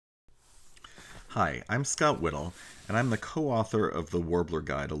Hi, I'm Scott Whittle, and I'm the co-author of the Warbler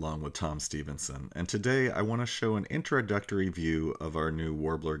Guide along with Tom Stephenson, and today I want to show an introductory view of our new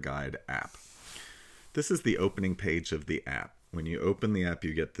Warbler Guide app. This is the opening page of the app. When you open the app,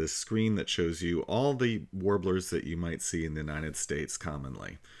 you get this screen that shows you all the warblers that you might see in the United States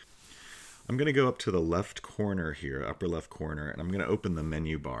commonly. I'm going to go up to the left corner here, upper left corner, and I'm going to open the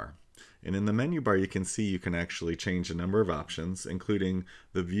menu bar. And in the menu bar, you can see you can actually change a number of options, including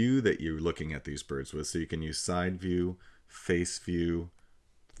the view that you're looking at these birds with. So you can use side view, face view,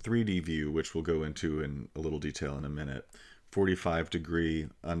 3D view, which we'll go into in a little detail in a minute, 45-degree,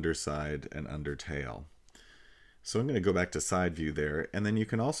 underside, and undertail. So I'm going to go back to side view there, and then you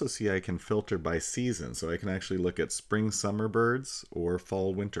can also see I can filter by season. So I can actually look at spring, summer birds or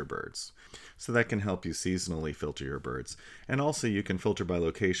fall, winter birds. So that can help you seasonally filter your birds. And also you can filter by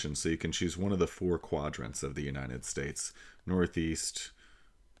location, so you can choose one of the 4 quadrants of the United States: northeast,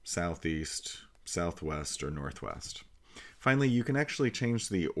 southeast, southwest, or northwest. Finally, you can actually change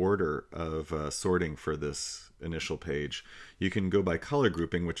the order of sorting for this initial page. You can go by color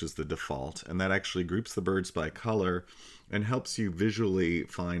grouping, which is the default, and that actually groups the birds by color and helps you visually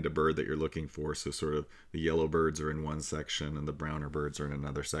find a bird that you're looking for. So sort of the yellow birds are in one section and the browner birds are in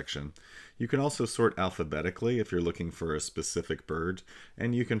another section. You can also sort alphabetically if you're looking for a specific bird,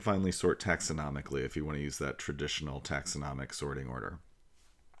 and you can finally sort taxonomically if you want to use that traditional taxonomic sorting order.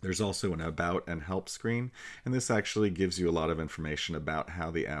 There's also an About and Help screen, and this actually gives you a lot of information about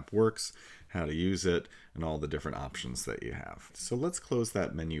how the app works, how to use it, and all the different options that you have. So let's close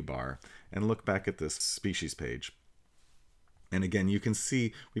that menu bar and look back at this species page. And again, you can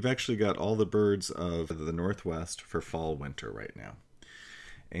see we've actually got all the birds of the Northwest for fall, winter right now.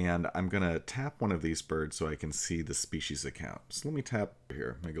 And I'm going to tap one of these birds so I can see the species account. So let me tap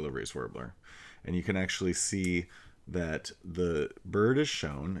here, Megalovirus warbler, and you can actually see that the bird is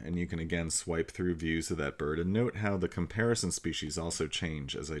shown, and you can again swipe through views of that bird, and note how the comparison species also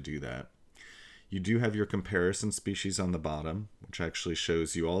change as I do that. You do have your comparison species on the bottom, which actually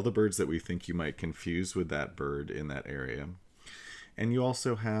shows you all the birds that we think you might confuse with that bird in that area. And you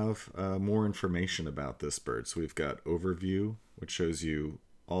also have more information about this bird. So we've got overview, which shows you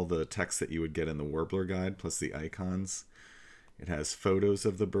all the text that you would get in the Warbler Guide, plus the icons. It has photos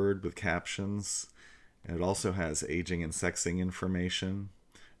of the bird with captions. And it also has aging and sexing information.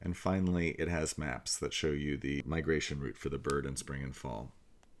 And finally, it has maps that show you the migration route for the bird in spring and fall.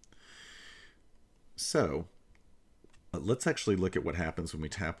 So let's actually look at what happens when we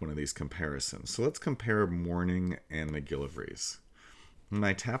tap one of these comparisons. So let's compare mourning and McGillivrays. When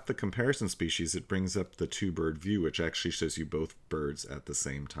I tap the comparison species, it brings up the 2-bird view, which actually shows you both birds at the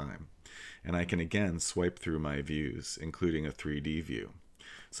same time. And I can again swipe through my views, including a 3D view.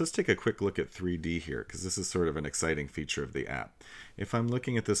 So let's take a quick look at 3D here, because this is sort of an exciting feature of the app. If I'm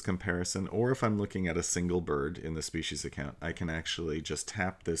looking at this comparison, or if I'm looking at a single bird in the species account, I can actually just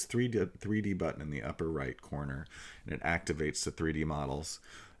tap this 3D button in the upper right corner, and it activates the 3D models.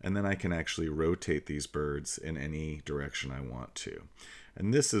 And then I can actually rotate these birds in any direction I want to.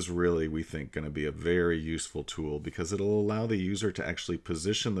 And this is really, we think, going to be a very useful tool, because it'll allow the user to actually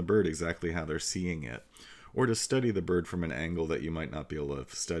position the bird exactly how they're seeing it, or to study the bird from an angle that you might not be able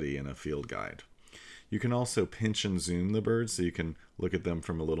to study in a field guide. You can also pinch and zoom the birds, so you can look at them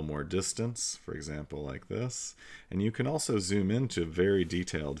from a little more distance, for example like this. And you can also zoom into a very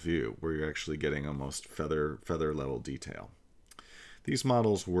detailed view where you're actually getting almost feather level detail. These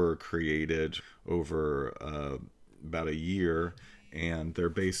models were created over about a year, and they're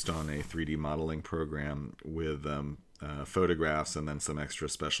based on a 3D modeling program with photographs and then some extra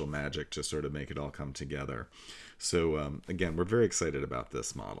special magic to sort of make it all come together. So again, we're very excited about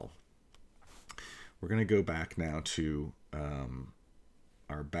this model. We're going to go back now to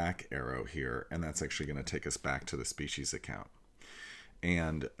our back arrow here, and that's actually going to take us back to the species account.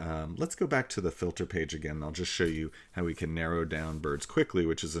 And let's go back to the filter page again. I'll just show you how we can narrow down birds quickly,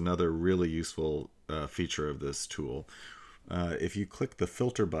 which is another really useful feature of this tool. If you click the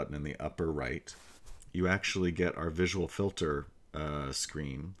filter button in the upper right, you actually get our visual filter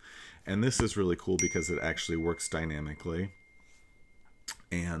screen. And this is really cool because it actually works dynamically.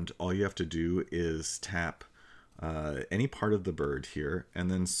 And all you have to do is tap any part of the bird here and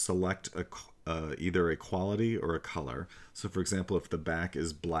then select either a quality or a color. So for example, if the back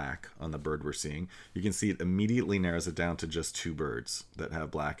is black on the bird we're seeing, you can see it immediately narrows it down to just 2 birds that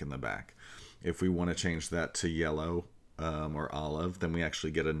have black in the back. If we want to change that to yellow or olive, then we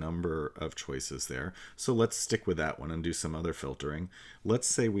actually get a number of choices there. So let's stick with that one and do some other filtering. Let's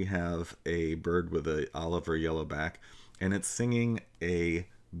say we have a bird with an olive or yellow back, and it's singing a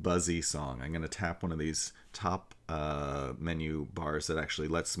buzzy song. I'm going to tap one of these top menu bars that actually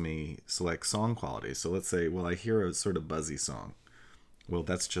lets me select song quality. So let's say, well, I hear a sort of buzzy song. Well,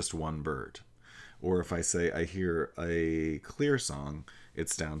 that's just one bird. Or if I say I hear a clear song,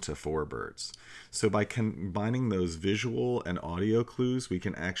 it's down to 4 birds. So by combining those visual and audio clues, we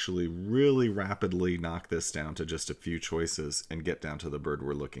can actually really rapidly knock this down to just a few choices and get down to the bird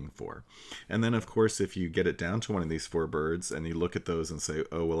we're looking for. And then, of course, if you get it down to one of these 4 birds and you look at those and say,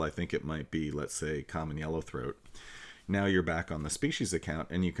 oh, well, I think it might be, let's say, common yellowthroat. Now you're back on the species account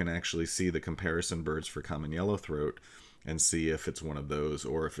and you can actually see the comparison birds for common yellowthroat and see if it's one of those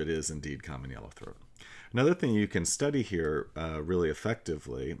or if it is indeed common yellowthroat. Another thing you can study here really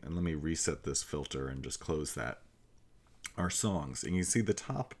effectively, and let me reset this filter and just close that, are songs. And you see the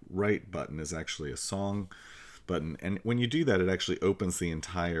top right button is actually a song button. And when you do that, it actually opens the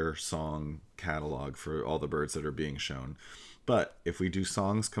entire song catalog for all the birds that are being shown. But if we do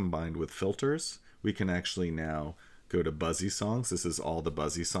songs combined with filters, we can actually now go to buzzy songs. This is all the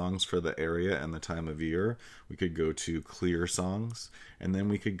buzzy songs for the area and the time of year. We could go to clear songs, and then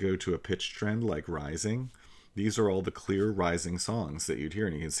we could go to a pitch trend like rising. These are all the clear rising songs that you'd hear,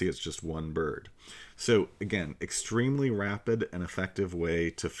 and you can see it's just one bird. So again, extremely rapid and effective way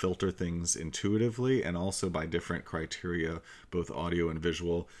to filter things intuitively and also by different criteria, both audio and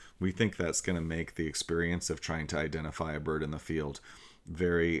visual. We think that's going to make the experience of trying to identify a bird in the field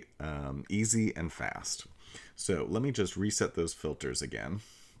very easy and fast. So let me just reset those filters again.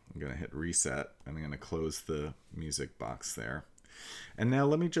 I'm going to hit reset and I'm going to close the music box there. And now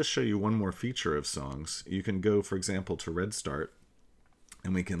let me just show you one more feature of songs. You can go, for example, to Red Start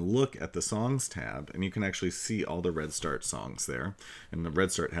and we can look at the songs tab and you can actually see all the Red Start songs there. And the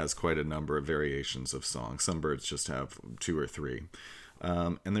Red Start has quite a number of variations of songs. Some birds just have 2 or 3.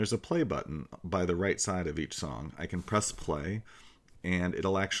 And there's a play button by the right side of each song. I can press play and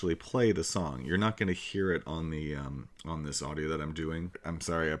it'll actually play the song. You're not going to hear it on the on this audio that I'm doing. I'm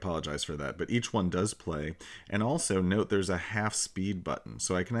sorry, I apologize for that. But each one does play. And also note there's a half speed button.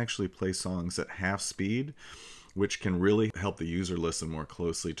 So I can actually play songs at half speed, which can really help the user listen more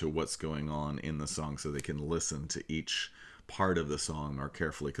closely to what's going on in the song so they can listen to each part of the song more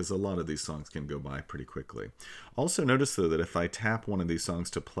carefully, because a lot of these songs can go by pretty quickly. Also notice though that if I tap one of these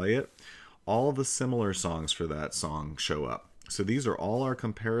songs to play it, all the similar songs for that song show up. So these are all our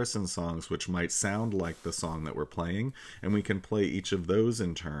comparison songs which might sound like the song that we're playing, and we can play each of those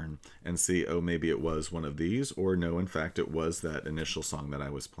in turn and see, oh, maybe it was one of these, or no, in fact, it was that initial song that I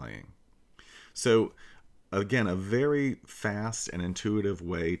was playing. So again, a very fast and intuitive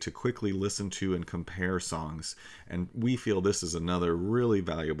way to quickly listen to and compare songs, and we feel this is another really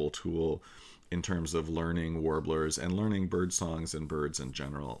valuable tool in terms of learning warblers and learning bird songs and birds in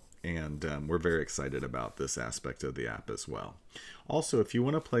general. And we're very excited about this aspect of the app as well. Also, if you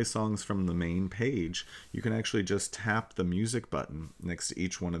want to play songs from the main page, you can actually just tap the music button next to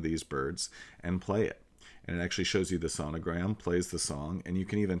each one of these birds and play it. And it actually shows you the sonogram, plays the song, and you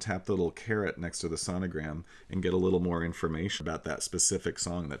can even tap the little caret next to the sonogram and get a little more information about that specific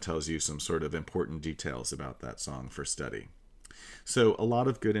song that tells you some sort of important details about that song for study. So a lot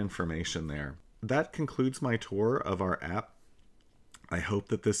of good information there. That concludes my tour of our app. I hope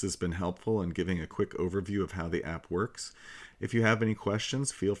that this has been helpful in giving a quick overview of how the app works. If you have any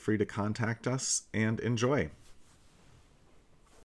questions, feel free to contact us and enjoy.